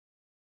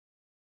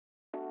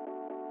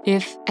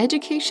If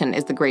education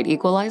is the great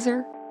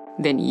equalizer,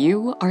 then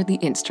you are the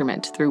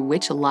instrument through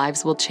which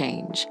lives will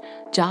change,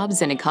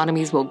 jobs and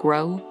economies will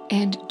grow,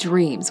 and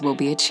dreams will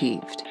be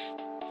achieved.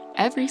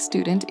 Every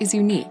student is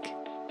unique,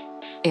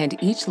 and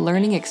each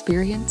learning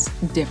experience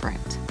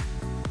different.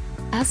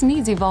 As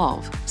needs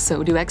evolve,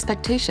 so do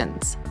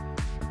expectations.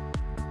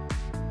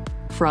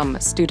 From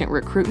student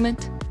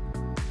recruitment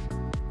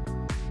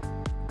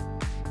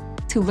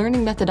to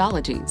learning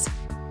methodologies,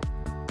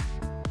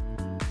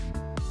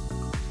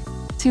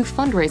 to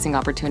fundraising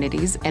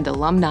opportunities and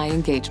alumni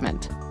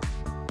engagement.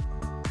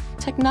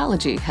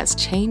 Technology has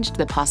changed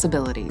the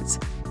possibilities.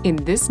 In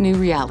this new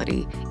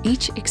reality,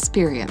 each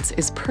experience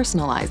is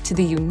personalized to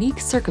the unique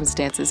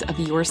circumstances of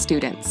your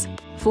students,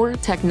 for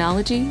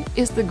technology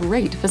is the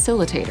great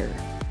facilitator.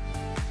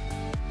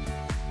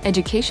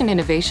 Education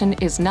innovation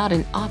is not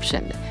an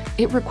option.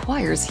 It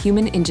requires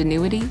human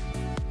ingenuity,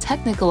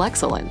 technical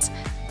excellence,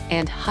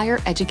 and higher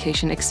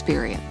education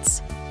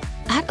experience.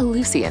 At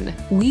Ellucian,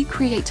 we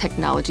create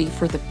technology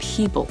for the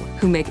people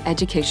who make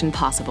education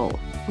possible.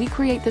 We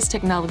create this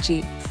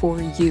technology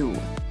for you.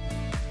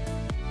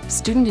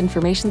 Student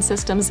information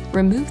systems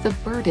remove the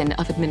burden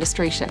of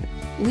administration,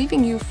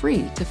 leaving you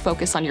free to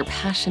focus on your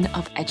passion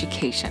of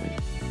education.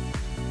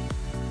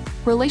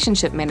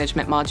 Relationship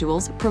management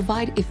modules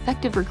provide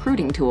effective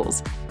recruiting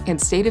tools and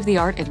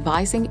state-of-the-art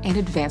advising and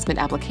advancement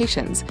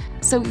applications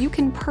so you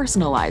can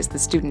personalize the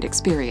student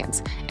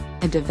experience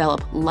and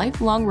develop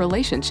lifelong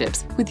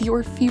relationships with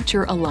your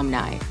future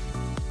alumni.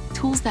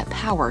 Tools that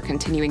power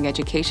continuing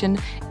education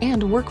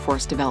and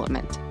workforce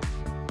development.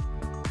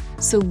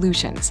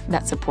 Solutions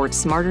that support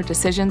smarter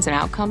decisions and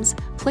outcomes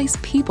place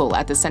people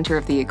at the center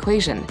of the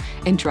equation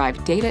and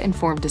drive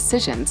data-informed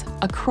decisions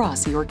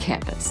across your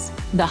campus.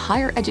 The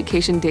Higher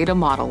Education Data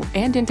Model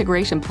and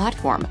Integration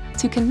Platform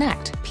to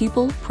connect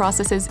people,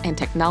 processes, and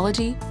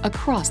technology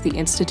across the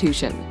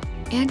institution.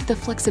 And the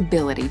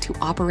flexibility to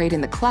operate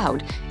in the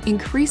cloud,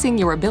 increasing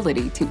your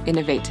ability to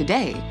innovate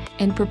today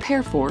and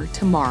prepare for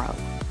tomorrow.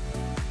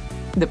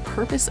 The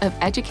purpose of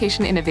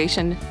education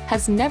innovation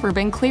has never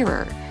been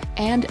clearer.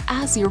 And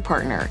as your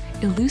partner,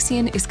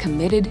 Ellucian is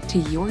committed to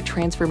your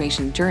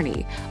transformation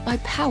journey by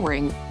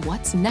powering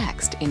what's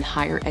next in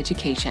higher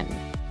education.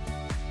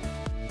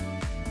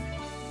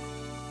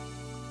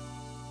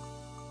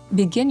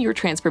 Begin your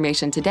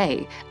transformation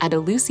today at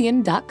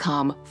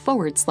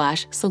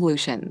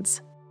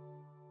ellucian.com/solutions.